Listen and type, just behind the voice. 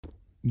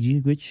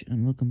Gwich,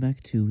 and welcome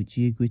back to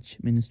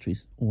Gwich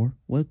Ministries, or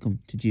welcome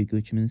to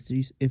Gwich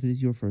Ministries if it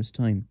is your first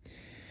time.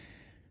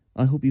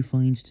 I hope you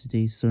find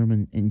today's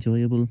sermon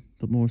enjoyable,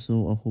 but more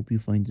so, I hope you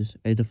find it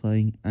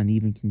edifying and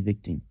even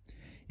convicting.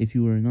 If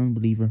you are a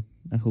non-believer,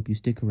 I hope you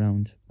stick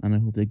around, and I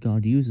hope that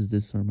God uses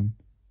this sermon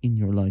in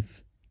your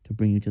life to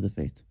bring you to the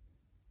faith.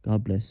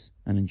 God bless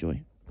and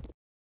enjoy.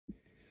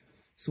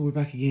 So we're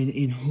back again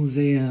in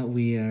Hosea.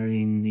 We are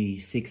in the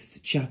 6th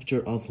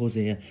chapter of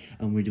Hosea,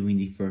 and we're doing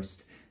the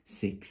first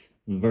 6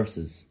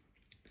 verses.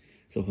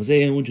 So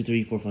Hosea 1, 2,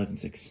 3, 4, 5, and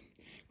 6.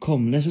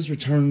 Come, let us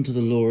return to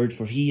the Lord,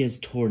 for he has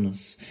torn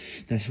us,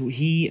 that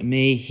he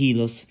may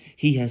heal us.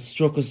 He has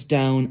struck us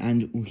down,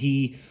 and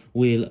he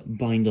will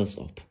bind us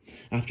up.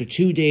 After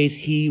 2 days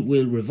he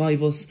will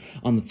revive us.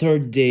 On the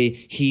 3rd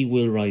day he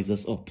will rise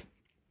us up,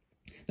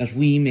 that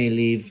we may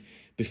live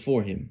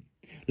before him.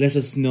 Let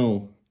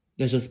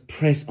us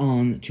press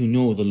on to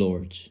know the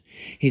Lord.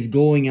 His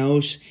going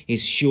out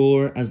is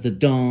sure as the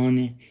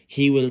dawn.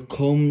 He will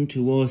come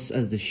to us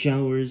as the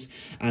showers,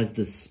 as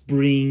the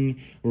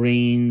spring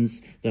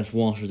rains that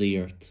water the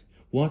earth.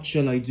 What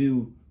shall I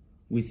do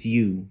with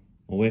you,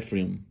 O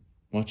Ephraim?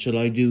 What shall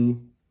I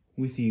do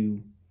with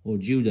you, O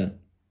Judah?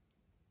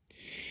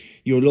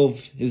 Your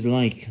love is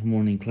like a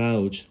morning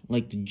cloud,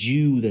 like the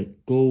dew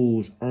that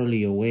goes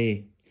early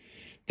away.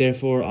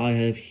 Therefore I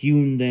have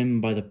hewn them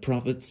by the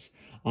prophets,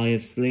 I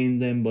have slain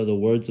them by the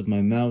words of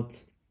my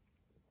mouth,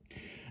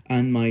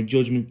 and my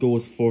judgment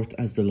goes forth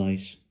as the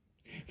light.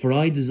 For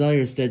I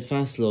desire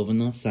steadfast love and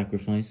not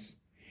sacrifice,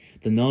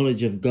 the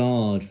knowledge of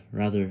God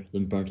rather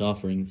than burnt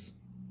offerings.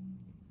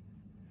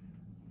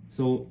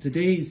 So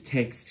today's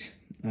text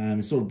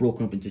is sort of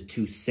broken up into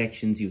 2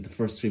 sections. You have the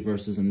first 3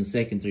 verses and the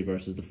second 3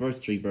 verses. The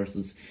first 3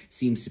 verses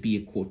seems to be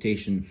a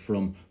quotation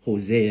from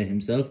Hosea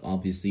himself.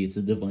 Obviously it's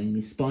a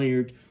divinely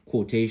inspired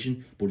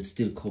quotation, but it's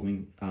still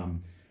coming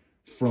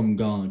from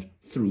God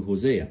through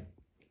Hosea.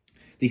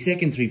 The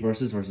second 3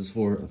 verses, verses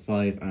 4,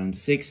 5, and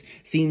 6,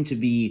 seem to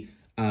be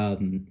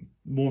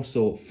more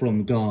so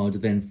from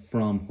God than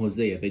from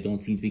Hosea. They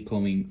don't seem to be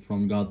coming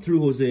from God through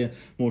Hosea,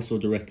 more so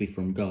directly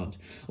from God.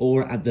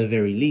 Or at the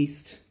very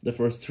least, the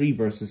first 3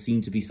 verses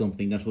seem to be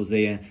something that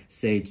Hosea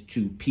said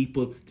to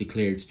people,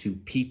 declared to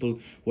people,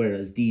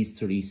 whereas these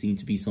 3 seem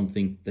to be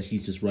something that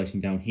he's just writing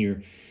down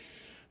here.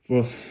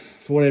 For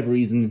whatever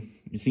reason,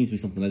 it seems to be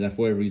something like that.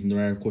 For whatever reason,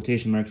 there are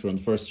quotation marks around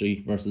the first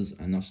 3 verses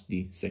and not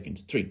the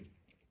second 3.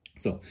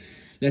 So,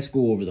 let's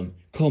go over them.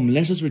 Come,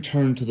 let us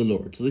return to the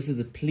Lord. So this is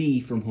a plea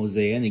from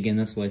Hosea, and again,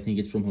 that's why I think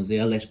it's from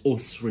Hosea. Let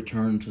us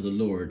return to the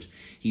Lord.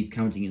 He's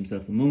counting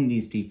himself among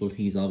these people.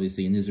 He's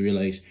obviously an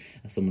Israelite,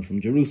 someone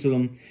from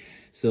Jerusalem.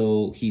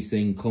 So he's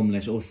saying, come,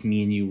 let us,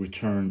 me and you,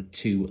 return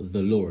to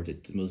the Lord.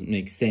 It doesn't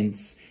make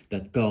sense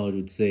that God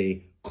would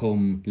say,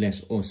 come,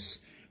 let us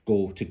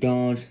go to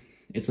God.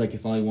 It's like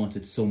if I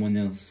wanted someone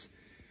else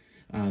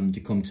to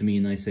come to me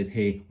and I said,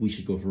 hey, we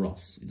should go to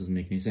Ross. It doesn't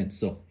make any sense.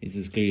 So this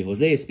is clearly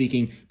Hosea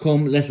speaking.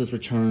 Come, let us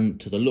return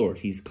to the Lord.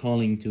 He's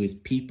calling to his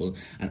people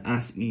and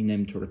asking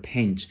them to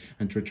repent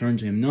and to return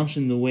to him, not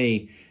in the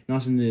way,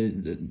 not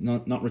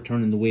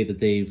return in the way that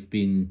they've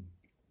been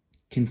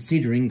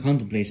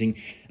contemplating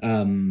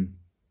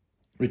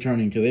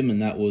returning to him,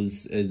 and that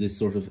was this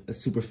sort of a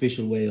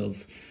superficial way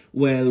of,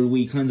 well,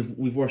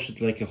 we've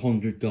worshipped like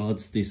 100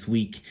 gods this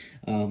week.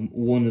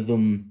 One of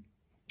them,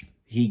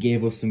 he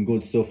gave us some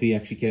good stuff. He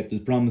actually kept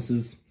his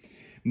promises.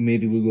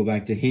 Maybe we'll go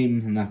back to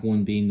him, and that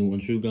one being the one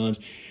true God.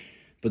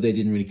 But they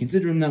didn't really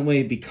consider him that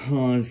way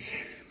because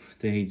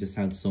they just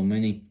had so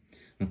many.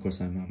 And of course,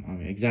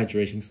 I'm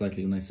exaggerating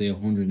slightly when I say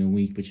 100 in a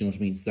week, but you know what I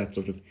mean? It's that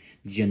sort of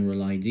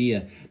general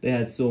idea. They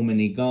had so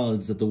many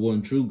gods that the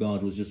one true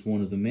God was just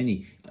one of the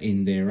many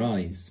in their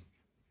eyes,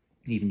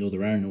 even though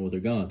there are no other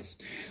gods.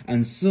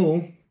 And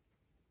so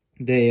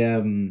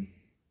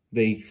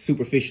they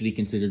superficially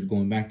considered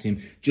going back to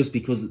him just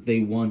because they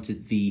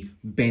wanted the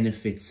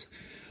benefits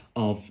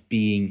of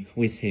being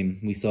with him.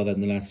 We saw that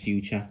in the last few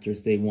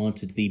chapters. They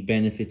wanted the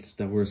benefits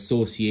that were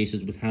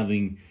associated with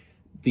having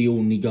the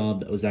only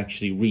God that was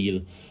actually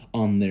real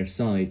on their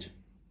side.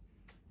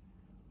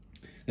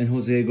 And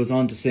Hosea goes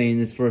on to say in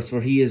this verse,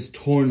 for he has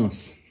torn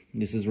us.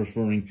 This is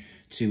referring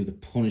to the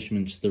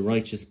punishment, the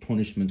righteous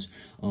punishment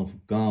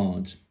of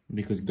God.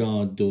 Because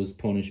God does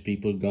punish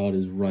people. God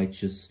is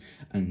righteous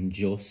and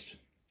just.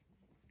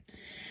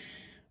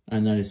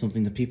 And that is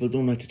something that people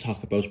don't like to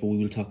talk about, but we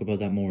will talk about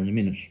that more in a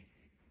minute.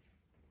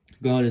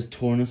 God has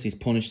torn us, he's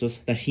punished us,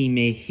 that he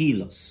may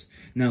heal us.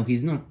 Now,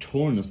 he's not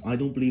torn us. I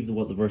don't believe that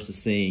what the verse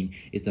is saying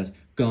is that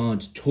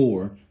God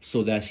tore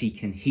so that he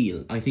can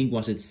heal. I think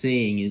what it's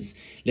saying is,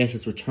 let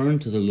us return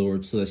to the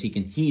Lord so that he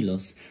can heal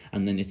us.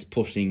 And then it's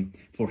putting,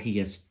 for he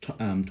has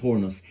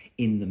torn us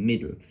in the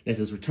middle. Let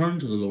us return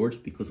to the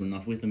Lord because we're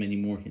not with him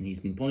anymore and he's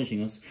been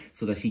punishing us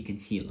so that he can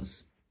heal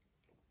us.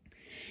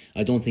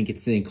 I don't think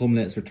it's saying, come,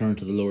 let us return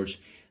to the Lord.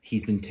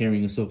 He's been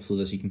tearing us up so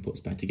that he can put us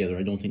back together.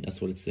 I don't think that's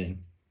what it's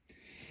saying.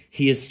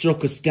 He has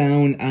struck us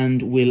down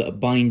and will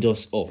bind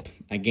us up.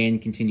 Again,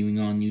 continuing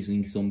on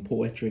using some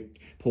poetic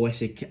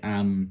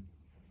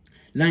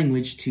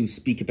language to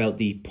speak about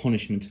the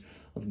punishment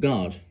of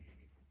God.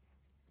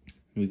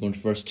 And we go into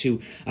verse 2.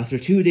 After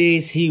 2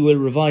 days he will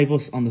revive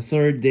us. On the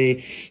third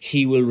day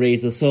he will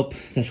raise us up,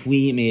 that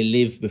we may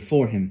live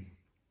before him.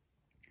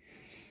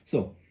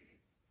 So,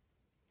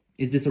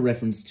 is this a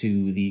reference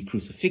to the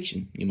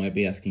crucifixion? You might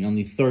be asking. On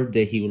the third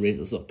day he will raise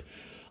us up.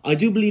 I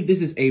do believe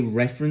this is a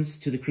reference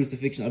to the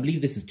crucifixion. I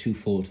believe this is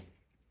twofold.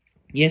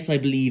 Yes, I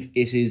believe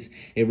it is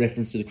a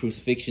reference to the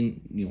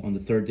crucifixion, on the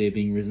third day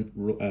being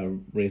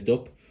raised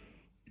up.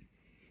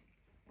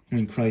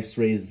 When Christ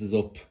raises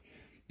up,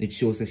 it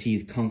shows that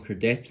he's conquered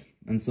death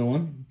and so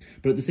on.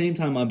 But at the same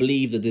time, I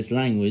believe that this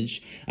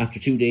language, after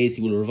 2 days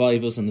he will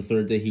revive us, on the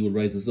third day he will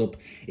rise us up,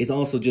 is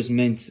also just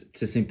meant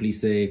to simply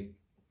say,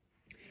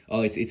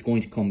 oh, it's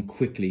going to come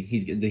quickly.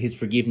 His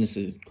forgiveness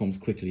comes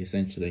quickly,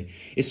 essentially.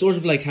 It's sort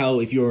of like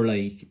how if you're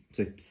like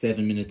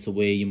 7 minutes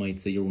away, you might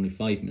say you're only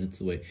 5 minutes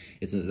away.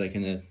 It's like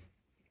an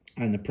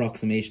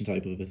approximation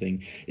type of a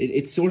thing.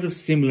 It's sort of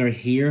similar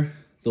here,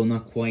 though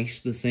not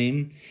quite the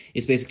same.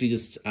 It's basically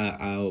just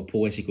a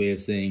poetic way of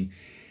saying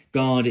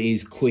God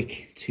is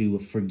quick to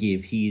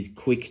forgive. He is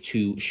quick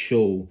to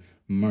show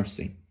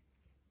mercy.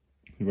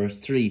 Verse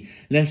 3,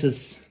 let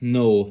us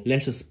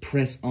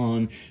press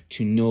on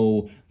to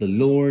know the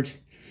Lord.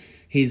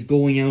 His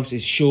going out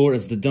is sure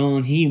as the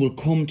dawn. He will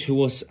come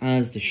to us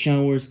as the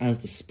showers, as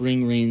the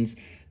spring rains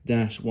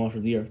that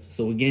water the earth.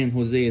 So again,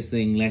 Hosea is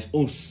saying, let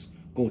us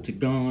go to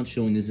God,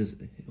 showing this is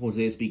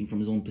Hosea speaking from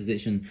his own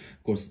position,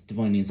 of course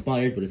divinely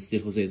inspired, but it's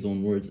still Hosea's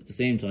own words at the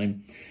same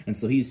time. And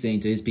so he's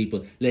saying to his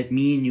people, let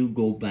me and you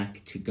go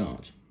back to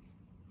God.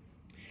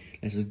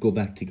 Let us go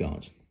back to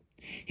God.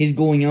 His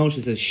going out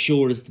is as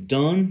sure as the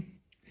dawn.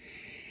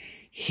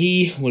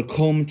 He will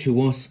come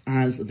to us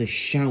as the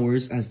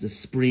showers, as the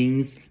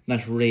springs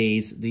that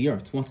raise the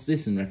earth. What's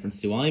this in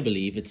reference to? I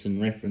believe it's in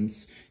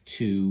reference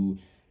to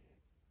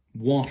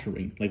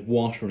watering, like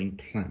watering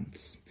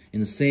plants. In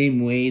the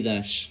same way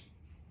that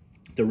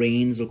the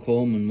rains will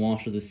come and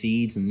water the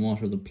seeds and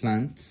water the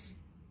plants,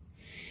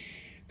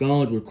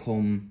 God will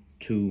come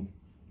to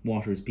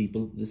water his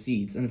people, the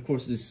seeds. And of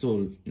course this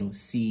sort of,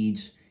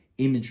 seed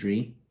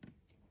imagery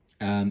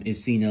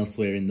is seen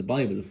elsewhere in the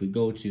Bible. If we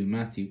go to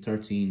Matthew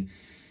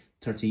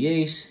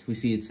 13:38, we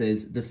see it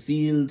says, the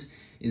field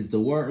is the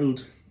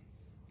world,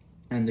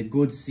 and the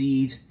good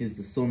seed is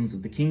the sons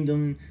of the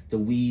kingdom, the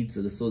weeds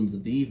are the sons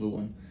of the evil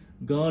one.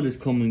 God is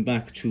coming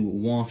back to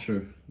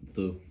water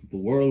the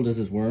world, as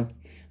it were,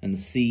 and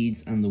the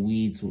seeds and the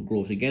weeds will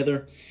grow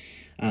together.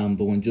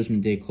 But when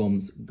judgment day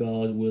comes,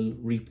 God will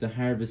reap the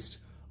harvest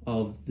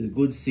of the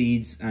good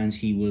seeds, and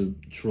he will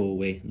throw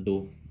away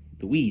the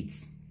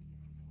weeds.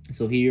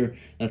 So here,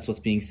 that's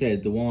what's being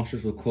said. The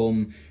waters will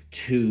come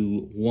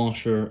to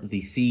water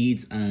the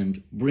seeds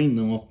and bring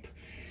them up.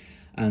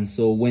 And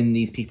so when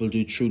these people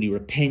do truly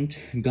repent,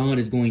 God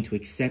is going to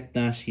accept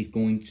that. He's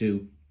going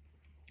to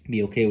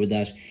be okay with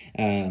that.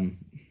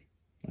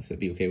 I said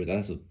be okay with that.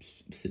 That's a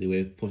silly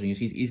way of putting it.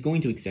 He's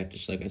going to accept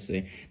it, like I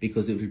say,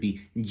 because it will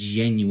be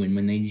genuine.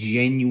 When they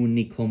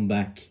genuinely come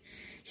back,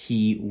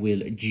 he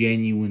will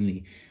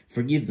genuinely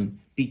forgive them.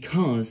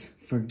 Because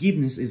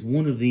forgiveness is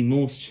one of the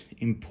most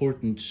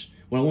important,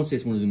 well, I won't say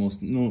it's one of the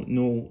most,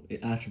 no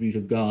attribute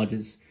of God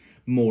is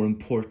more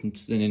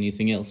important than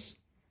anything else.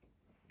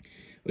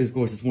 But of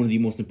course, it's one of the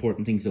most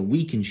important things that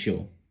we can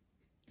show.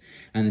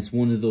 And it's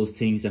one of those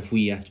things that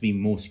we have to be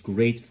most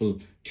grateful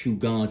to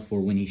God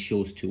for when he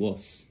shows to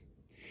us.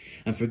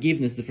 And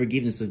forgiveness, the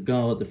forgiveness of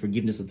God, the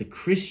forgiveness of the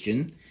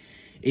Christian,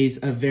 is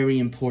a very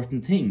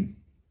important thing.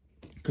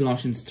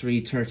 Colossians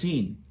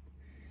 3:13.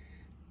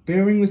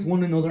 Bearing with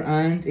one another,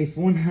 and if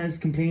one has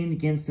complained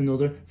against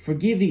another,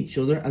 forgive each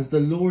other, as the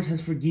Lord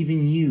has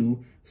forgiven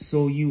you,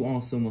 so you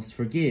also must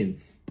forgive.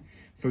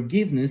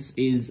 Forgiveness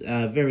is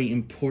a very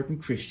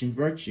important Christian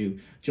virtue.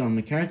 John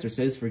MacArthur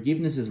says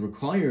forgiveness is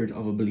required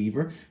of a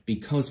believer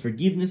because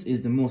forgiveness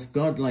is the most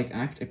godlike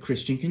act a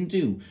Christian can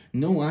do.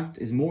 No act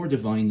is more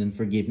divine than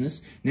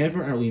forgiveness.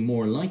 Never are we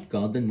more like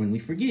God than when we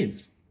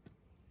forgive.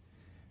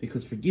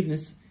 Because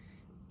forgiveness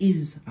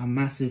is a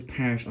massive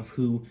part of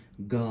who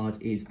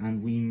God is,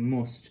 and we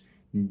must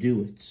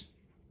do it.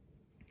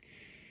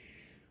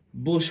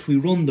 But we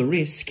run the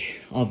risk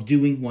of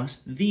doing what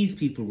these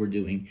people were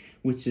doing,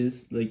 which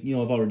is, like,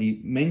 I've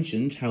already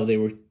mentioned how they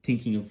were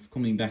thinking of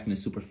coming back in a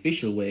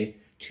superficial way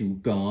to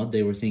God.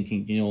 They were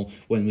thinking,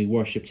 when we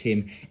worshipped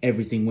him,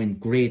 everything went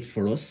great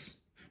for us.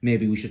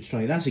 Maybe we should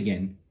try that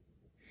again.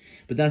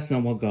 But that's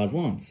not what God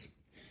wants.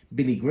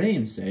 Billy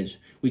Graham said,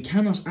 we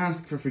cannot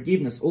ask for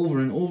forgiveness over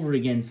and over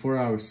again for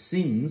our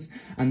sins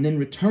and then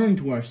return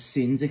to our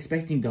sins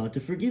expecting God to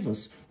forgive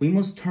us. We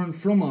must turn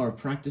from our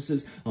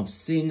practices of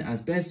sin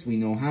as best we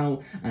know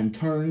how and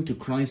turn to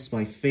Christ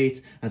by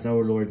faith as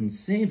our Lord and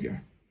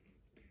Saviour.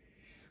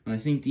 And I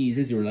think these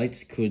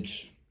Israelites could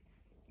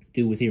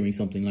do with hearing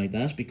something like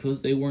that,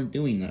 because they weren't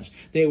doing that.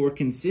 They were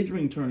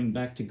considering turning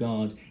back to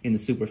God in the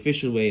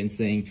superficial way and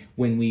saying,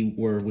 when we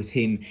were with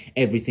him,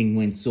 everything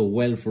went so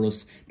well for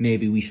us,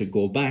 maybe we should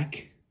go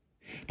back.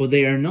 But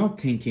they are not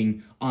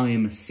thinking, I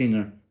am a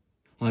sinner.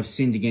 I've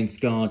sinned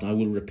against God, I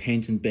will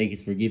repent and beg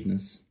his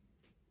forgiveness.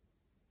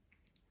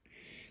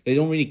 They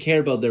don't really care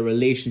about their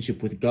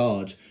relationship with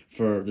God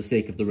for the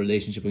sake of the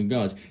relationship with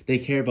God. They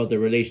care about their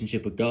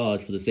relationship with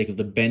God for the sake of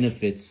the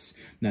benefits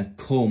that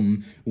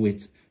come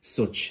with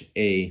such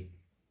a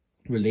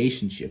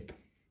relationship.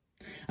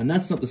 And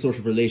that's not the sort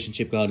of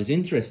relationship God is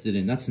interested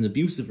in. That's an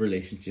abusive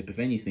relationship, if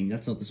anything.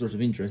 That's not the sort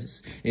of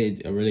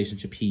a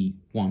relationship he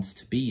wants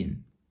to be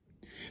in.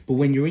 But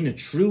when you're in a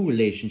true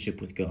relationship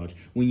with God,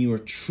 when you are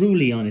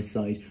truly on his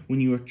side, when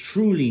you are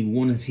truly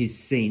one of his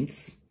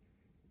saints,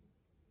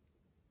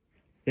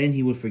 then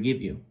he will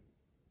forgive you.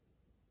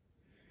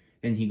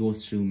 Then he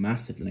goes through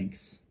massive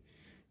lengths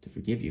to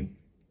forgive you.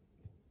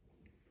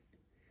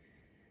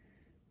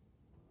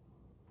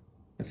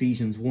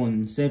 Ephesians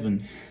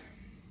 1:7.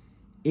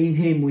 In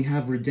him we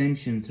have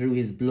redemption through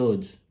his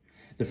blood,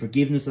 the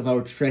forgiveness of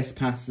our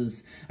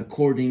trespasses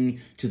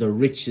according to the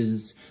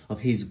riches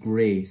of his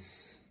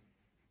grace.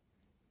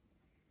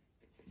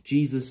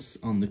 Jesus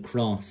on the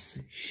cross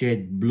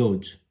shed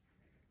blood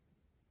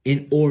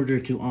in order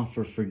to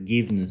offer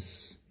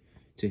forgiveness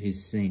to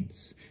his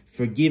saints.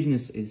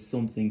 Forgiveness is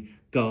something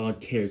God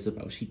cares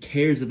about. He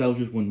cares about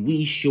it when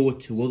we show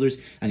it to others,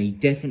 and he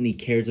definitely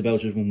cares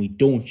about it when we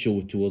don't show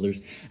it to others,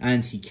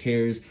 and he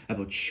cares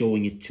about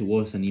showing it to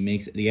us, and he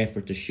makes the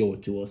effort to show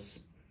it to us.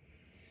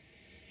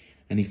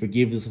 And he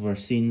forgives us of our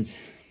sins.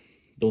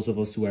 Those of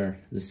us who are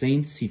the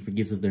saints, he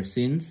forgives of their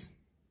sins.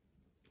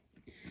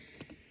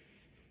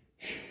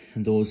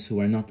 And those who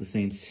are not the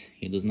saints,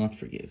 he does not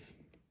forgive.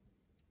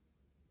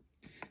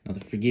 Now,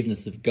 the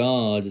forgiveness of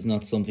God is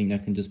not something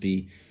that can just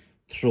be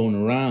thrown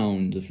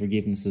around. The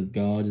forgiveness of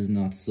God is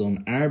not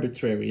some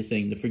arbitrary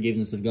thing. The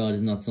forgiveness of God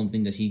is not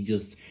something that he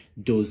just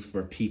does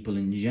for people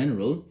in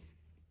general.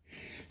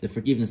 The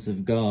forgiveness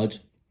of God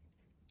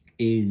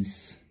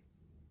is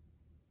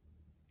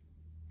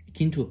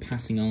akin to a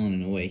passing on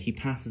in a way. He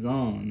passes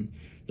on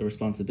the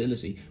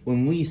responsibility.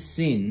 When we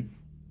sin,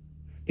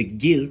 the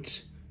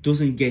guilt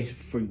doesn't get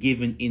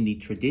forgiven in the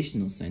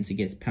traditional sense. It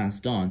gets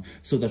passed on,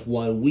 so that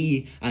while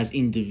we as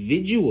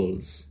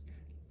individuals,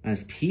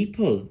 as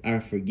people, are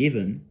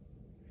forgiven,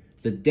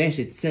 the debt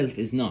itself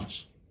is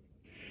not.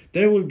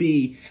 There will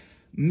be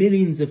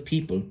millions of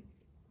people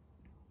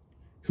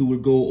who will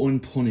go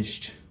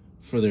unpunished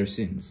for their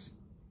sins,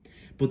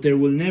 but there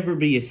will never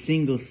be a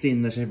single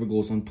sin that ever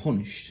goes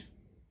unpunished.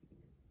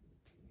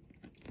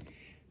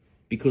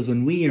 Because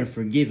when we are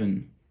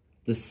forgiven,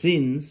 the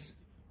sins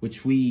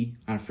which we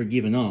are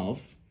forgiven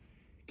of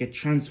get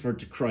transferred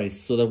to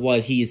Christ, so that while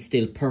he is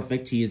still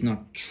perfect, he is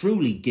not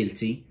truly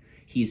guilty.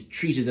 He is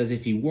treated as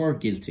if he were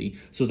guilty,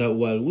 so that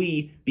while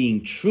we,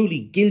 being truly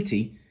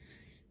guilty,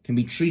 can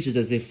be treated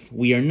as if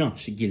we are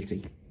not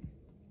guilty.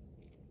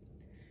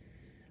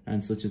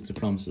 And such is the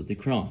promise of the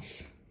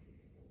cross.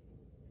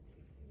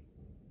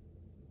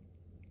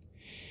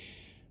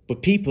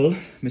 But people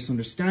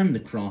misunderstand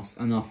the cross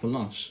an awful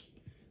lot,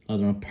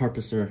 either on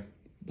purpose or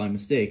by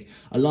mistake.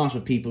 A lot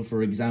of people,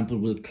 for example,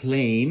 will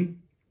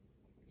claim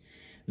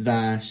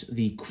that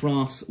the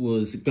cross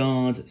was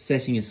God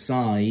setting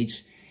aside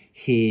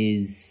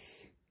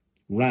his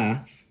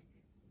wrath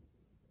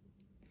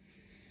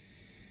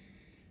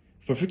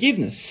for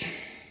forgiveness.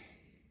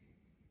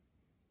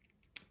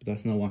 But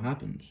that's not what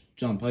happened.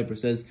 John Piper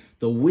says,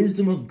 the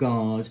wisdom of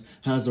God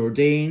has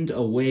ordained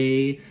a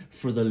way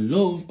for the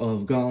love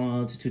of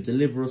God to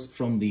deliver us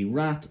from the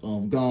wrath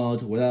of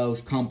God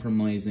without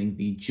compromising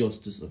the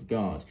justice of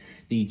God.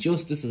 The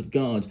justice of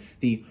God,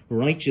 the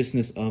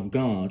righteousness of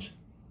God,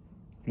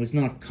 was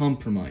not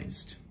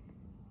compromised,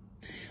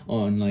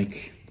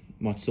 unlike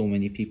what so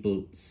many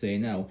people say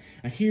now.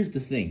 And here's the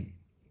thing.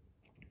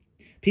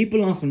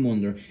 People often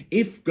wonder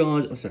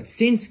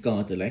since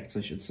God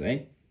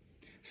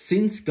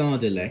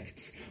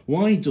elects,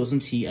 why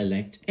doesn't he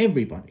elect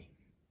everybody?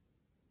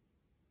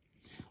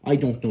 I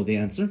don't know the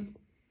answer.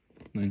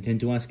 I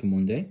intend to ask him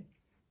one day.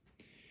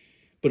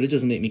 But it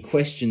doesn't make me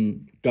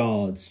question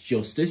God's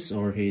justice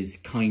or his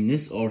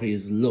kindness or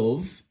his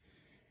love.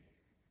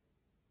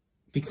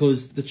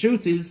 Because the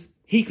truth is,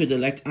 he could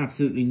elect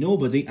absolutely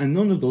nobody, and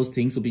none of those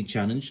things will be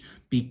challenged,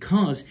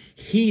 because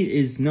he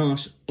is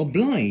not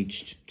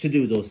obliged to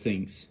do those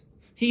things.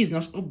 He is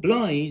not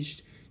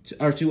obliged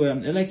to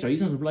elect, or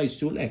he's not obliged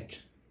to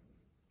elect.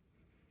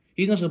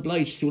 He's not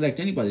obliged to elect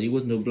anybody. He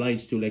wasn't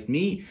obliged to elect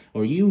me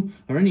or you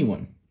or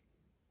anyone.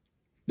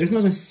 There's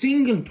not a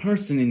single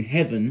person in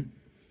heaven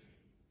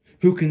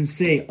who can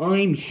say,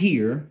 I'm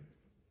here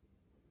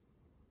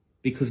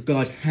because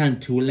God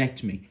had to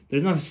elect me.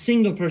 There's not a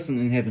single person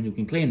in heaven who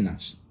can claim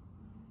that.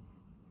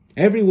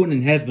 Everyone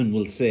in heaven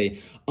will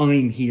say,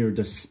 I'm here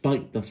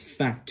despite the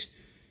fact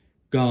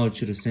God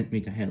should have sent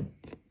me to hell.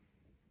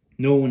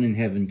 No one in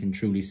heaven can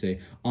truly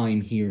say,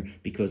 I'm here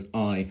because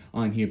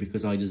I'm here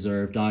because I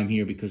deserved, I'm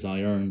here because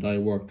I earned, I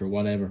worked, or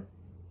whatever.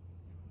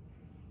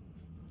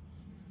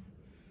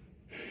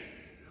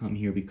 I'm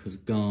here because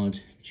God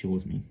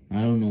chose me.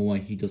 I don't know why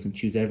he doesn't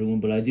choose everyone,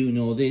 but I do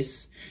know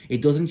this.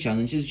 It doesn't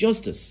challenge his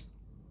justice.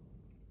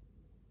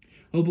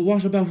 Oh, but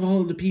what about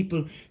all the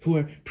people who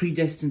are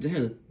predestined to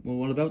hell? Well,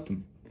 what about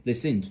them? They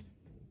sinned.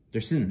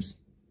 They're sinners.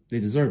 They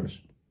deserve it.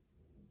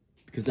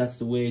 Because that's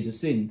the wage of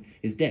sin,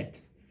 is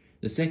death.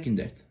 The second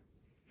death.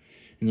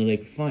 In the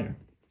lake of fire.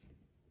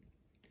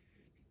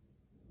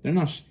 They're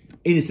not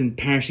innocent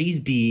parties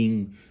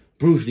being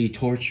brutally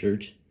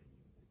tortured.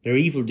 They're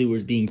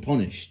evildoers being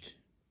punished.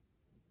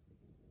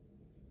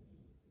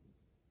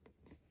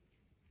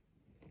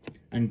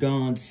 And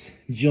God's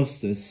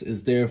justice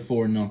is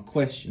therefore not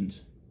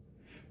questioned.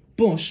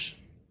 But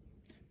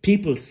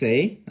people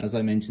say, as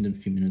I mentioned a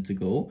few minutes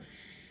ago,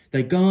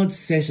 that God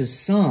set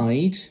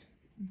aside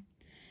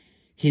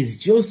his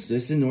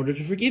justice in order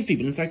to forgive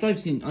people. In fact, I've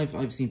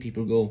seen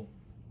people go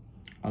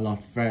a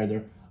lot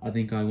further. I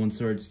think I once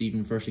heard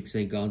Stephen Furtick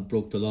say God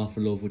broke the law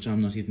for love, which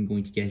I'm not even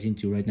going to get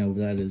into right now, but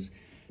that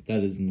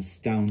is an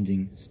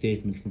astounding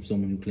statement from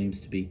someone who claims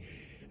to be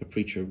a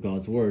preacher of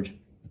God's word.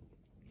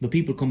 But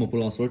people come up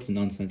with all sorts of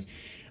nonsense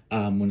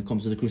when it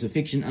comes to the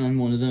crucifixion, and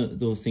one of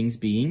those things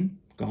being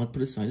God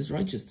put aside his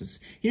righteousness.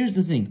 Here's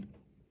the thing.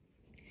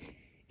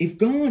 If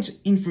God,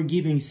 in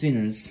forgiving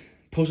sinners,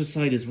 put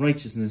aside his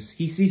righteousness,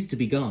 he ceased to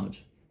be God.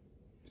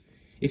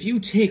 If you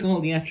take all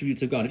the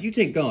attributes of God, if you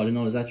take God and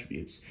all his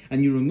attributes,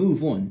 and you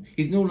remove one,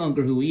 he's no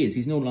longer who he is.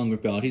 He's no longer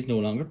God. He's no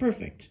longer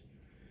perfect.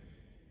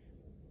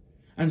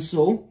 And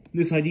so,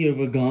 this idea of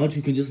a God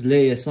who can just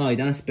lay aside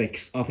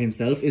aspects of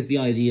himself is the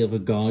idea of a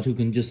God who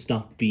can just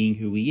stop being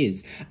who he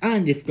is.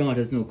 And if God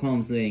has no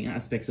qualms laying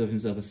aspects of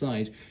himself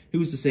aside,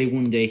 who's to say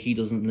one day he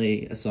doesn't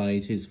lay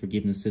aside his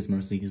forgiveness, his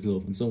mercy, his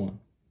love, and so on?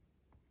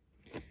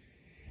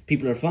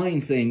 People are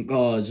fine saying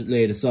God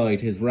laid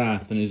aside his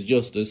wrath and his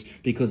justice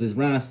because his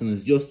wrath and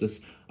his justice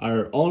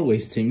are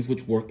always things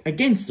which work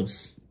against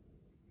us.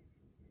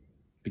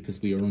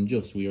 Because we are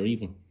unjust, we are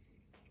evil.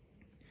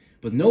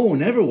 But no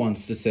one ever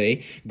wants to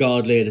say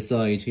God laid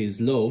aside his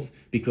love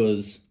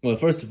because, well,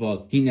 first of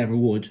all, he never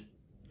would.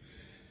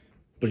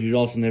 But he would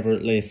also never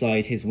lay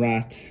aside his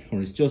wrath or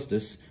his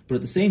justice. But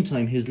at the same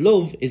time, his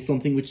love is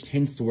something which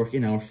tends to work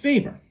in our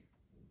favour.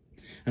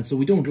 And so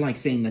we don't like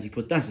saying that he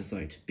put that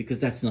aside, because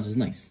that's not as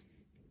nice.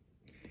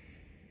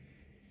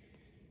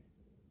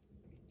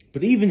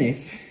 But even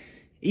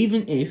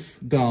if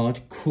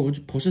God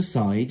could put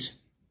aside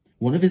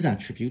one of his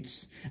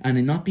attributes, and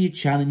it not be a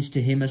challenge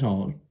to him at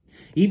all,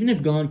 even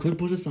if God could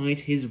put aside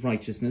his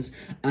righteousness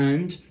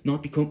and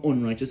not become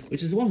unrighteous,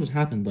 which is what would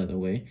happen, by the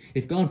way.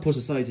 If God put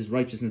aside his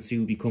righteousness, he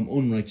would become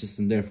unrighteous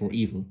and therefore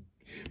evil.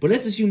 But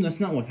let's assume that's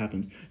not what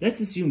happened.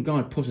 Let's assume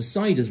God put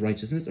aside his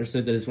righteousness, or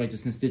said that his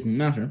righteousness didn't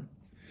matter,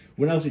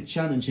 without it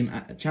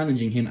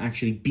challenging him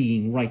actually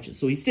being righteous.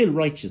 So he's still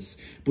righteous,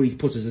 but he's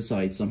put it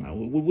aside somehow.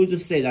 We'll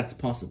just say that's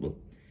possible.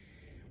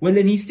 Well,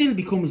 then he still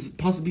becomes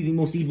possibly the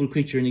most evil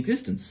creature in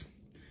existence.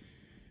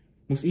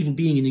 Most evil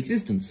being in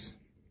existence.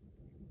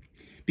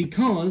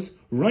 Because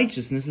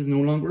righteousness is no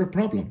longer a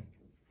problem.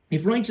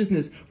 If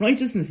righteousness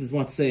is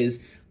what says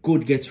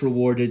good gets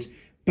rewarded,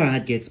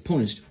 bad gets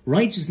punished.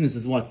 Righteousness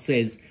is what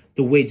says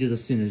the wages of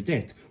sin is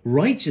death.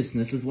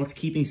 Righteousness is what's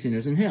keeping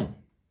sinners in hell.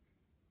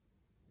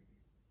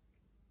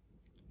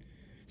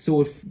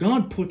 So if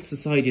God puts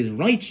aside his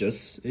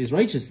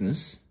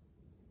righteousness,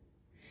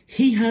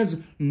 he has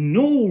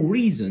no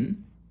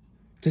reason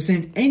to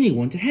send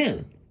anyone to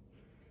hell.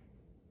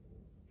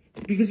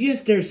 Because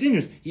yes, they're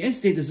sinners. Yes,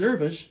 they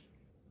deserve it.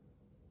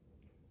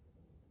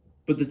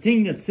 But the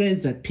thing that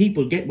says that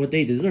people get what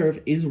they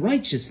deserve is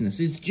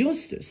righteousness, is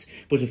justice.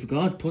 But if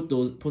God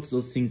puts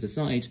those things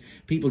aside,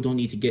 people don't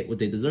need to get what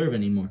they deserve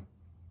anymore.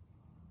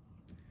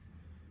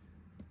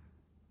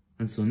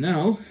 And so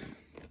now,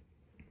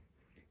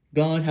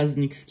 God has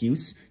an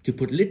excuse to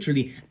put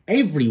literally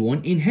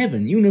everyone in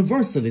heaven.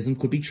 Universalism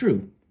could be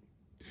true.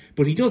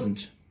 But he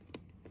doesn't.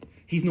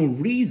 He has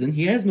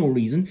no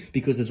reason,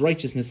 because his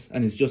righteousness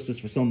and his justice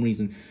for some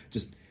reason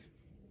just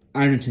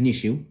aren't an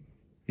issue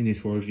in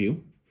this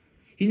worldview.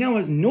 He now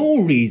has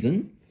no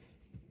reason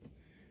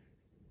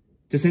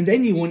to send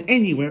anyone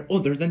anywhere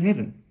other than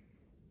heaven.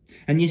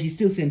 And yet he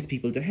still sends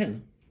people to hell.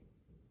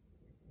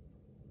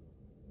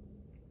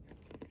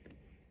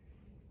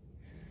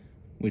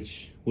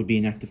 Which would be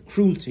an act of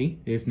cruelty,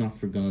 if not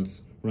for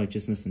God's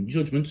righteousness and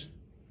judgment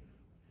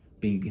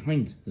being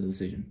behind the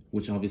decision.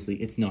 Which obviously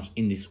it's not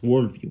in this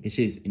worldview. It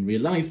is in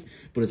real life,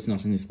 but it's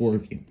not in this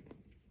worldview.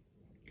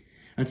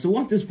 And so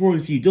what this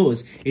worldview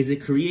does is it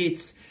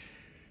creates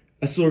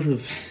a sort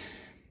of,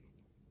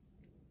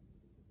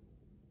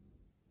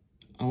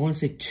 I want to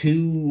say,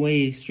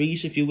 two-way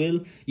street, if you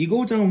will. You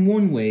go down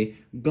one way,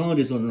 God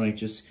is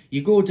unrighteous.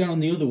 You go down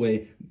the other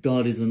way,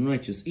 God is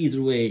unrighteous.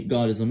 Either way,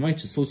 God is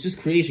unrighteous. So it's just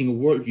creating a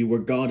worldview where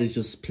God is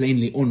just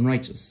plainly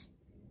unrighteous.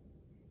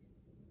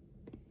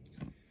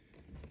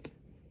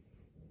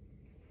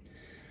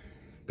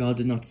 God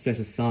did not set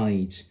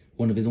aside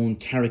one of his own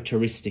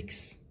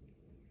characteristics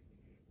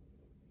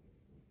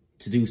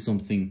to do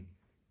something,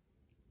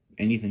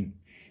 anything.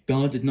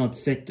 God did not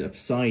set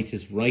aside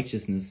his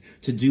righteousness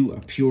to do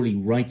a purely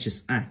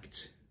righteous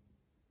act.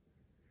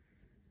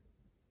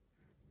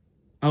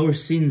 Our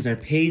sins are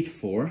paid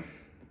for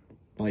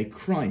by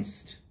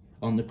Christ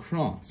on the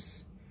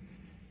cross.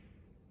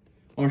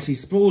 R.C.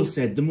 Sproul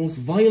said, the most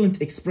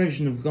violent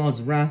expression of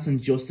God's wrath and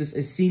justice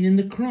is seen in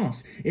the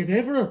cross. If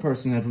ever a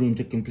person had room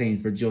to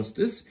complain for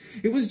justice,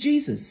 it was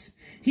Jesus.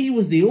 He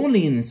was the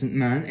only innocent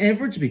man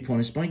ever to be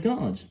punished by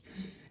God.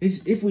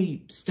 If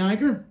we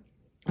stagger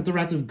at the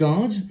wrath of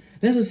God,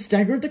 let us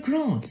stagger at the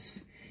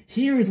cross.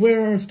 Here is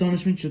where our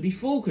astonishment should be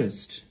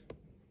focused.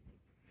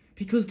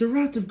 Because the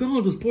wrath of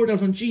God was poured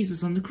out on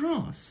Jesus on the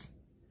cross.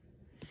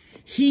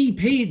 He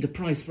paid the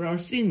price for our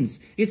sins.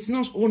 It's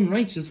not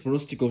unrighteous for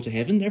us to go to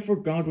heaven, therefore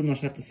God will not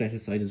have to set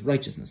aside his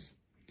righteousness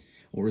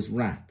or his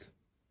wrath.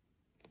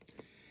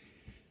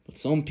 But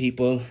some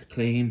people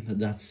claim that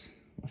that's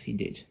what he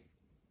did,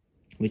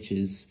 which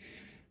is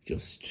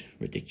just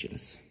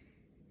ridiculous.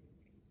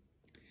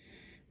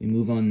 We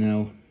move on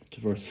now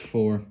to verse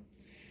 4.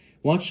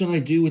 What shall I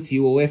do with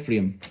you, O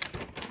Ephraim?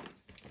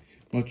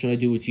 What shall I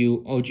do with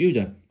you, O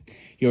Judah?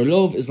 Your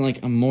love is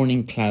like a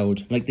morning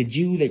cloud, like the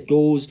dew that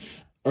goes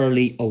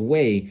early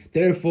away.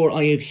 Therefore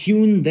I have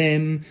hewn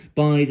them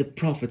by the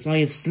prophets. I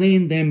have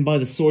slain them by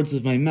the swords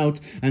of my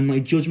mouth, and my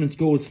judgment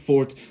goes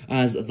forth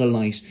as the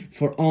light.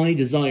 For I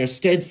desire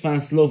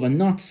steadfast love and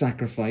not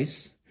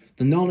sacrifice,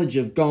 the knowledge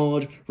of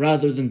God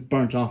rather than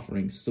burnt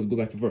offerings. So we'll go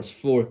back to verse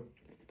 4.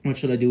 What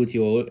shall I do with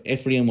you, O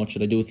Ephraim? What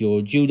shall I do with you,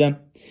 O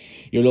Judah?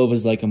 Your love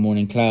is like a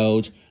morning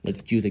cloud, like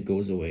the dew that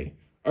goes away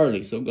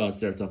early. So God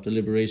starts off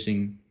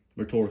deliberating,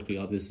 rhetorically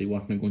obviously,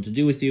 what am I going to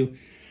do with you?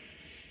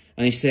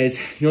 And he says,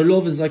 your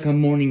love is like a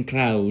morning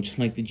cloud,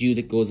 like the dew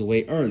that goes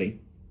away early.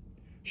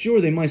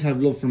 Sure, they might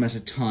have love for him at a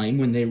time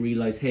when they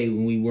realise, hey,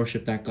 when we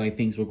worship that guy,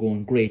 things were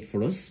going great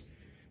for us.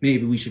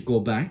 Maybe we should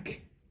go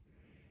back.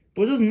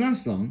 But it doesn't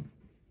last long.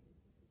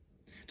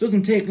 It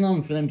doesn't take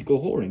long for them to go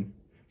whoring,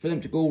 for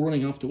them to go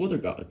running off to other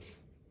gods,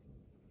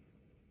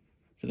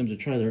 for them to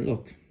try their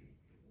luck.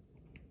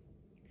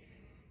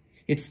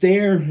 It's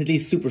there, at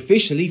least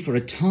superficially, for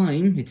a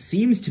time. It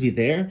seems to be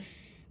there,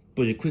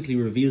 but it quickly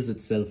reveals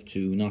itself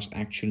to not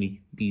actually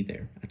be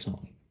there at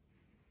all.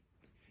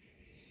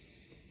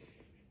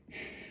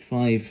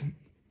 5.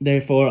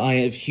 Therefore I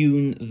have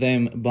hewn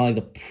them by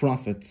the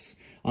prophets.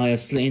 I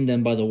have slain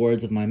them by the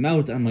words of my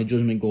mouth, and my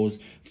judgment goes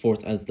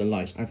forth as the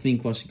light. I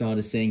think what God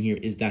is saying here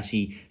is that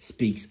he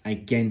speaks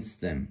against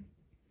them.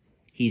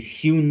 He's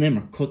hewn them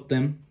or cut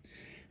them.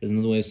 There's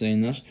another way of saying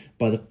that.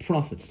 By the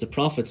prophets. The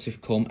prophets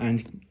have come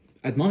and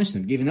admonished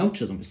them, given out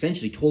to them,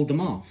 essentially told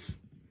them off.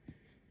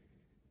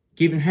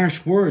 Given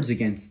harsh words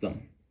against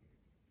them.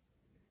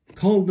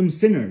 Called them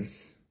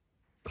sinners.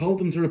 Called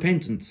them to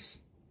repentance.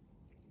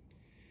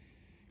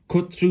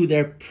 Cut through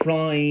their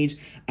pride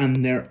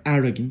and their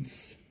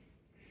arrogance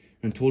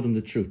and told them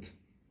the truth.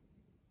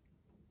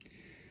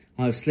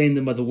 I have slain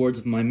them by the words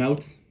of my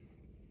mouth.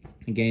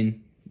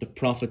 Again, the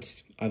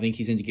prophets, I think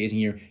he's indicating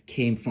here,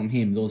 came from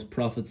him. Those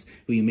prophets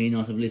who you may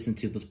not have listened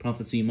to, those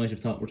prophets who you might have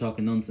thought were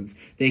talking nonsense,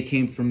 they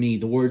came from me.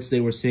 The words they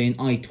were saying,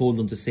 I told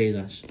them to say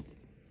that.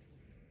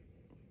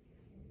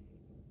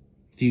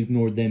 If you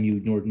ignored them, you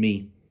ignored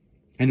me.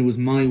 And it was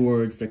my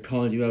words that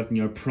called you out in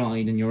your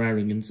pride and your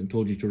arrogance and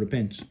told you to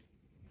repent.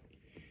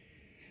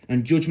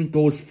 And judgment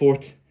goes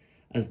forth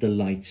as the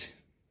light.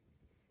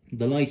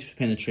 The light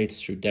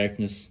penetrates through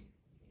darkness.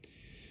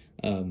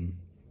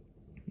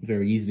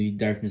 Very easily.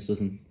 Darkness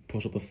doesn't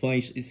put up a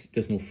fight.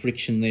 There's no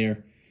friction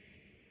there.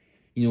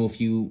 You know,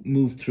 if you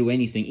move through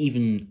anything,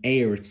 even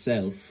air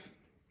itself,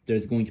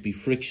 there's going to be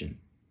friction.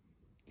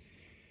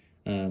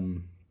 But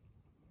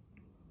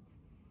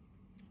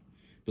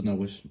not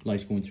with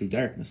light going through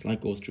darkness.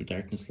 Light goes through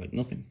darkness like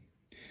nothing.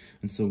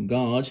 And so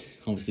God,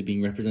 obviously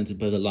being represented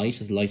by the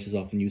light, as light is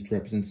often used to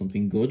represent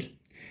something good.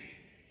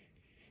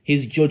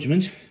 His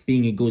judgment,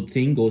 being a good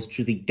thing, goes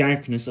through the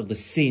darkness of the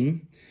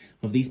sin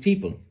of these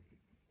people.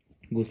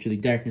 It goes through the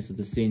darkness of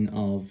the sin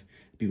of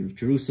the people of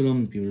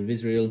Jerusalem, the people of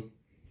Israel.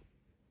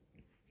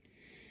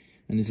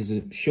 And this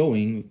is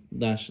showing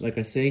that, like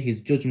I say, his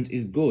judgment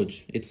is good.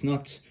 It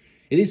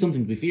is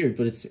something to be feared,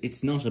 but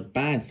it's not a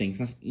bad thing. It's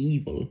not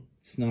evil.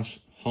 It's not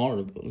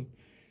horrible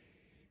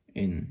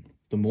in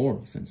the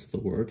moral sense of the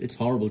word. It's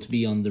horrible to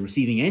be on the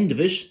receiving end of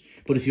it,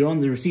 but if you're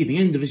on the receiving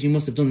end of it, you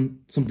must have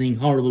done something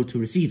horrible to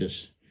receive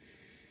it.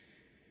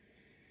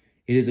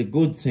 It is a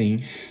good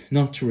thing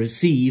not to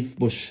receive,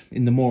 but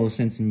in the moral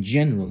sense in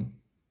general,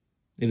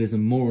 it is a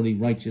morally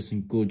righteous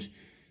and good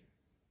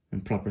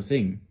and proper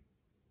thing.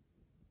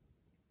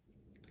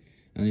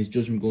 And his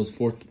judgment goes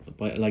forth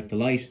like the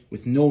light,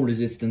 with no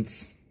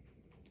resistance.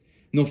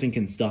 Nothing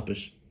can stop it.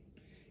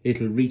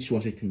 It'll reach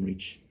what it can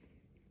reach.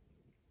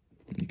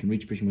 It can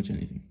reach pretty much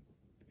anything.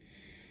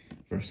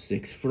 Verse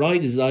 6. For I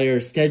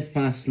desire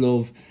steadfast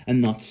love and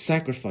not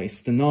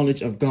sacrifice, the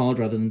knowledge of God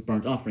rather than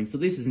burnt offerings. So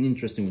this is an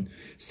interesting one.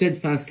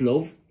 Steadfast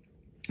love,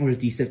 or as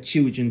the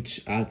Septuagint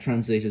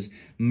translated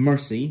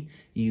mercy.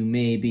 You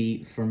may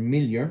be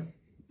familiar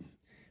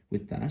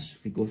with that.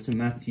 If we go to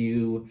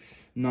Matthew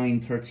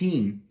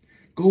 9:13.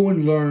 Go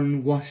and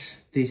learn what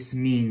this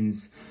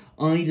means.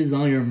 I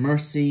desire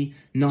mercy,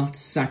 not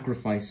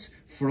sacrifice,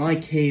 for I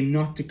came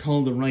not to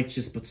call the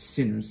righteous but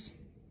sinners.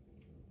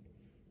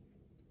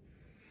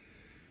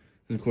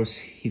 And of course,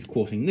 he's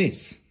quoting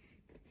this.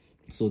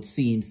 So it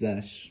seems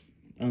that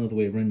another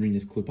way of rendering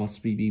this could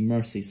possibly be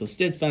mercy. So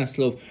steadfast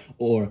love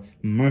or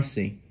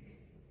mercy.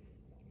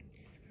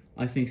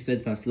 I think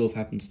steadfast love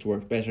happens to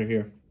work better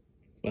here.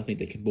 But I think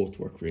they can both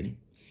work, really.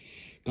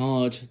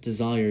 God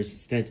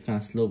desires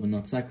steadfast love and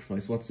not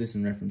sacrifice. What's this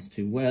in reference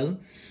to? Well,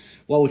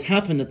 what would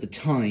happen at the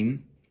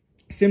time,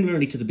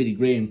 similarly to the Billy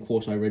Graham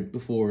quote I read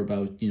before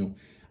about,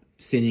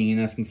 sinning and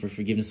asking for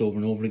forgiveness over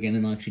and over again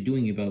and not actually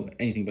doing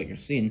anything about your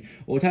sin.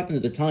 What would happen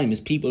at the time is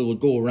people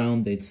would go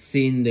around, they'd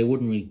sin, they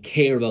wouldn't really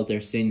care about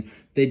their sin,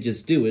 they'd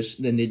just do it,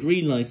 then they'd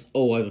realise,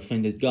 oh, I've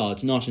offended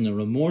God, not in a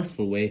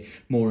remorseful way,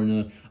 more in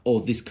a, oh,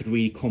 this could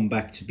really come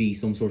back to be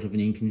some sort of an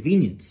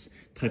inconvenience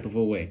type of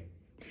a way.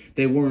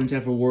 They weren't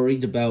ever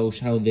worried about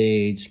how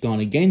they'd gone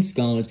against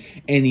God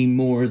any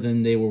more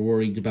than they were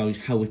worried about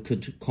how it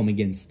could come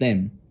against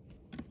them.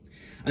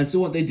 And so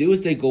what they do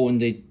is they go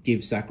and they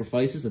give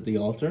sacrifices at the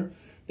altar.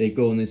 They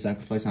go and they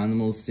sacrifice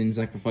animals, sin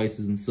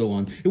sacrifices, and so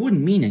on. It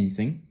wouldn't mean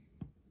anything.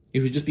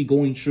 It would just be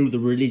going through the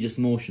religious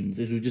motions.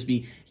 It would just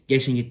be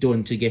getting it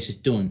done to get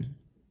it done.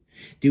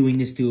 Doing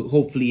this to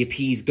hopefully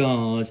appease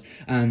God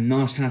and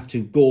not have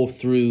to go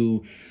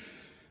through,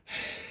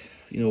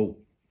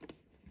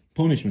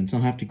 punishment,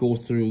 not have to go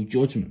through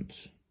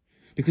judgment.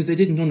 Because they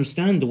didn't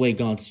understand the way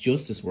God's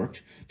justice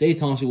worked. They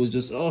thought it was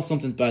just, oh,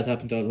 something bad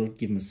happened, I'll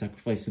give him a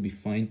sacrifice, it'll be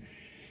fine.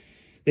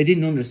 They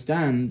didn't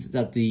understand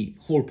that the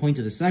whole point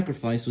of the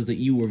sacrifice was that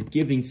you were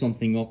giving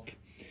something up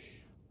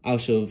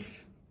out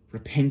of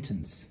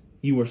repentance.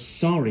 You were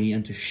sorry,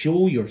 and to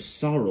show your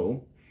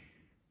sorrow,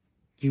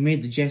 you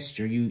made the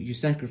gesture, you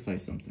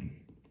sacrificed something.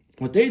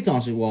 What they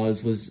thought it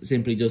was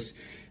simply just,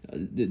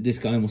 this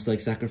guy must like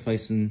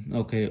sacrificing,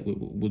 okay,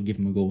 we'll give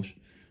him a goat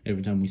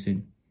every time we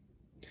sin.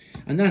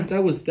 And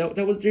that was their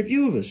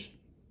view of it.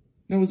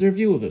 That was their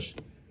view of it.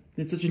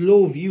 It's such a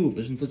low view of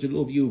it and such a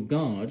low view of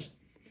God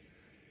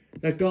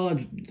that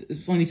God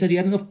finally said he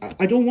had enough.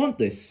 I don't want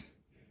this.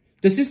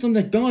 The system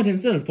that God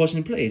himself put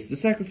in place, the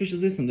sacrificial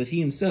system that he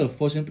himself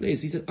put in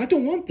place, he said, I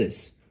don't want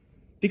this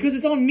because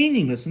it's all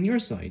meaningless on your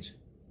side.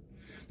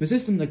 The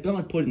system that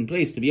God put in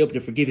place to be able to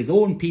forgive his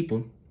own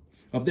people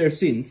of their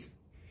sins,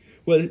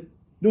 well,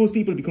 those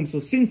people become so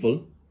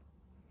sinful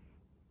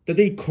that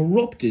they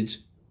corrupted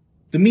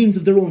the means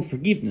of their own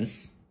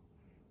forgiveness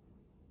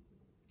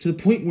to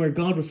the point where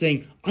God was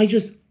saying, I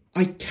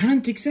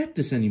can't accept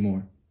this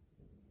anymore.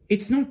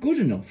 It's not good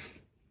enough.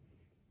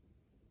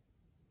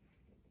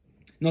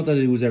 Not that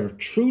it was ever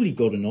truly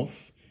good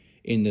enough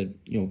in the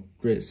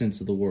greatest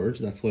sense of the word.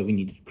 That's why we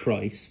needed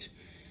Christ.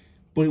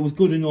 But it was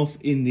good enough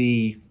in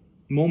the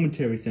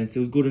momentary sense. It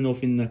was good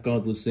enough in that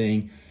God was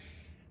saying,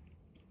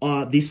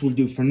 this will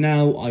do for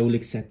now. I will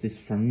accept this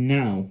for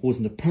now. It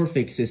wasn't a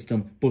perfect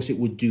system, but it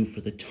would do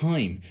for the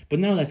time. But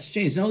now that's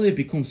changed. Now they've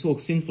become so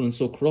sinful and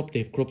so corrupt,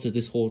 they've corrupted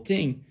this whole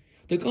thing,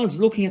 that God's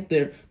looking at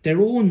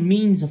their own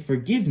means of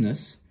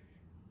forgiveness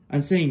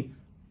and saying,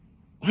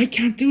 I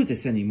can't do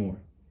this anymore.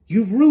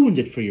 You've ruined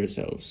it for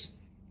yourselves.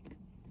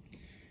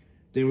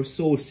 They were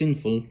so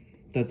sinful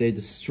that they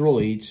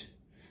destroyed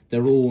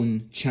their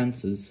own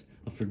chances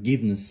of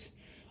forgiveness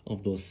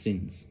of those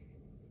sins.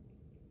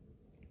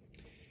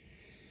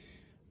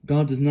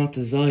 God does not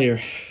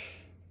desire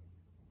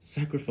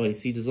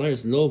sacrifice. He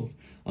desires love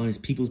on his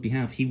people's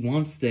behalf. He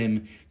wants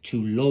them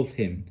to love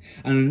him.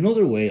 And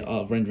another way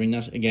of rendering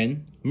that,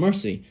 again,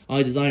 mercy.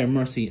 I desire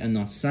mercy and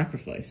not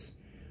sacrifice.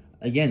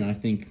 Again, I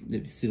think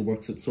it still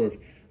works with sort of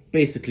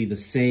basically the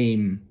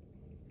same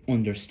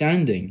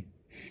understanding.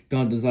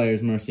 God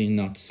desires mercy and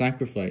not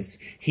sacrifice.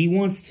 He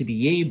wants to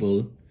be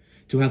able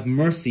to have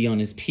mercy on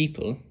his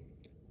people.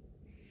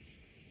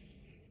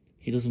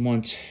 He doesn't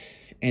want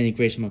any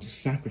great amount of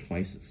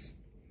sacrifices.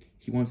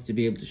 He wants to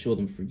be able to show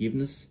them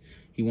forgiveness.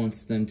 He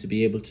wants them to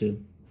be able to,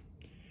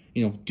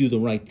 do the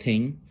right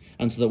thing.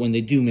 And so that when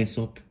they do mess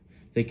up,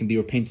 they can be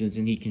repentant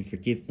and he can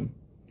forgive them.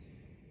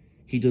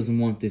 He doesn't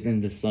want this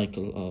endless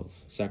cycle of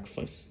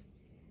sacrifice.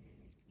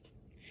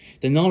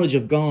 The knowledge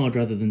of God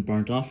rather than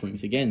burnt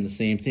offerings. Again, the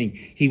same thing.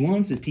 He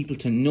wants his people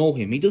to know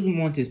him. He doesn't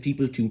want his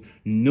people to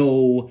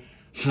know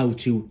how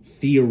to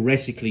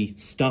theoretically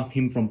stop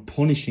him from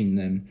punishing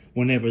them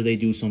whenever they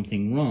do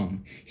something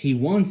wrong. He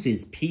wants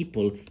his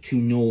people to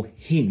know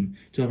him,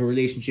 to have a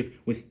relationship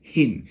with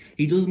him.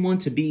 He doesn't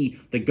want to be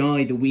the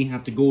guy that we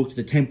have to go to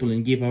the temple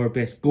and give our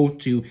best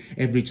goat to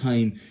every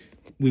time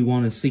we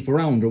want to sleep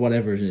around or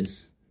whatever it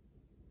is.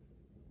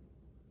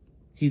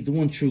 He's the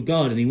one true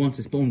God, and he wants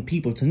his own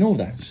people to know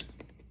that.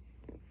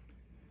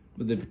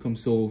 But they've become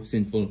so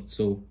sinful,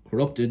 so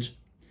corrupted,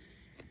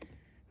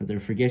 that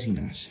they're forgetting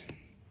that.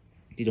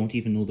 They don't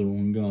even know their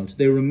own God.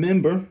 They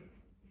remember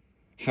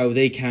how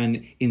they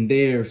can, in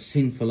their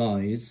sinful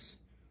eyes,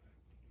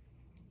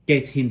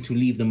 get him to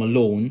leave them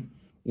alone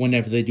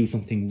whenever they do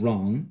something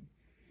wrong,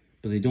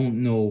 but they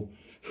don't know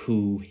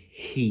who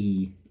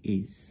he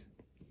is.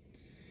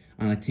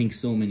 And I think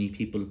so many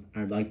people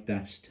are like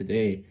that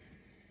today.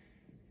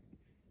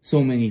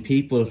 So many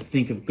people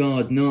think of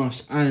God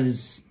not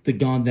as the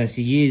God that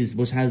he is,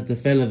 but as the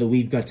fella that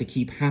we've got to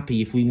keep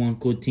happy if we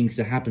want good things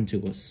to happen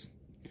to us.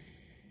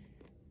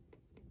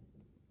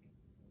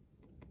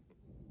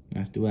 I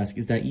have to ask,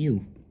 is that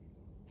you?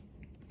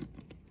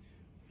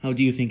 How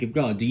do you think of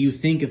God? Do you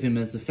think of him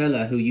as the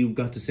fella who you've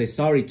got to say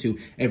sorry to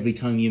every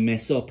time you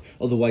mess up,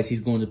 otherwise he's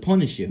going to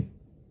punish you?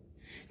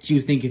 Do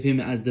you think of him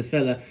as the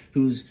fella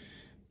who's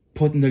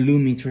putting the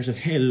looming threat of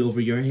hell over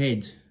your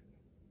head?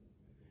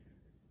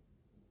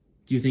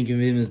 Do you think of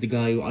him as the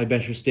guy who I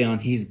better stay on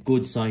his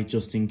good side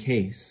just in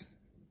case?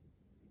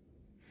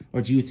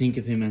 Or do you think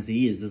of him as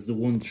he is, as the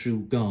one true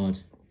God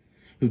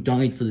who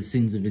died for the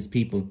sins of his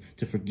people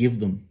to forgive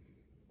them?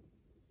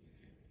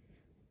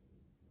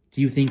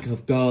 Do you think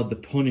of God the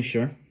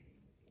punisher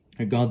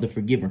or God the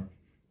forgiver?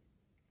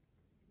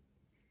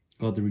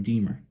 God the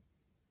redeemer?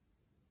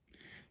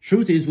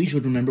 Truth is, we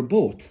should remember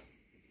both.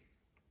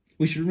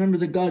 We should remember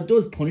that God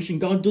does punish and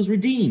God does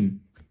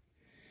redeem.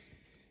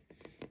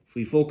 If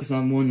we focus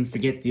on one and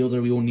forget the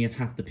other, we only have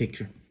half the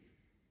picture.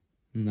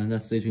 And at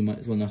that stage, we might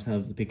as well not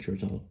have the picture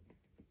at all.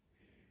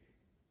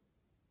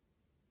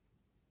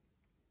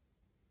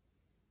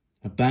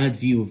 A bad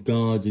view of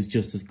God is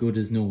just as good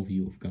as no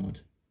view of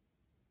God.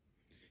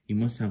 You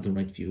must have the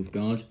right view of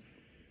God.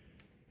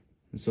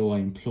 And so I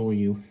implore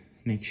you,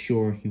 make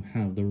sure you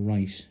have the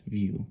right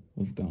view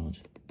of God.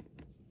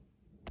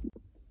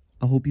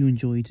 I hope you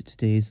enjoyed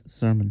today's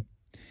sermon.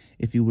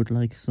 If you would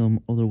like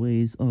some other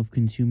ways of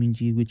consuming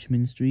GWitch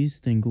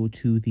Ministries, then go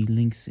to the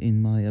links in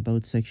my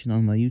About section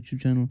on my YouTube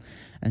channel,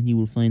 and you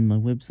will find my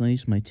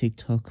website, my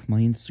TikTok,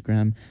 my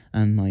Instagram,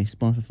 and my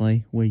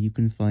Spotify, where you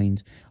can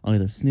find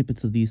either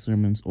snippets of these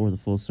sermons or the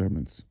full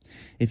sermons.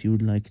 If you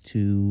would like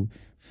to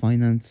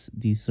finance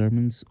these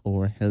sermons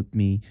or help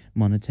me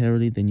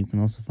monetarily, then you can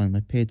also find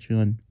my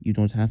Patreon. You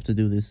don't have to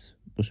do this,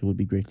 but it would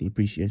be greatly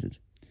appreciated.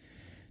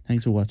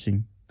 Thanks for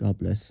watching. God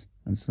bless,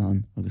 and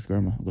Slán agus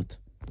Gurma agat.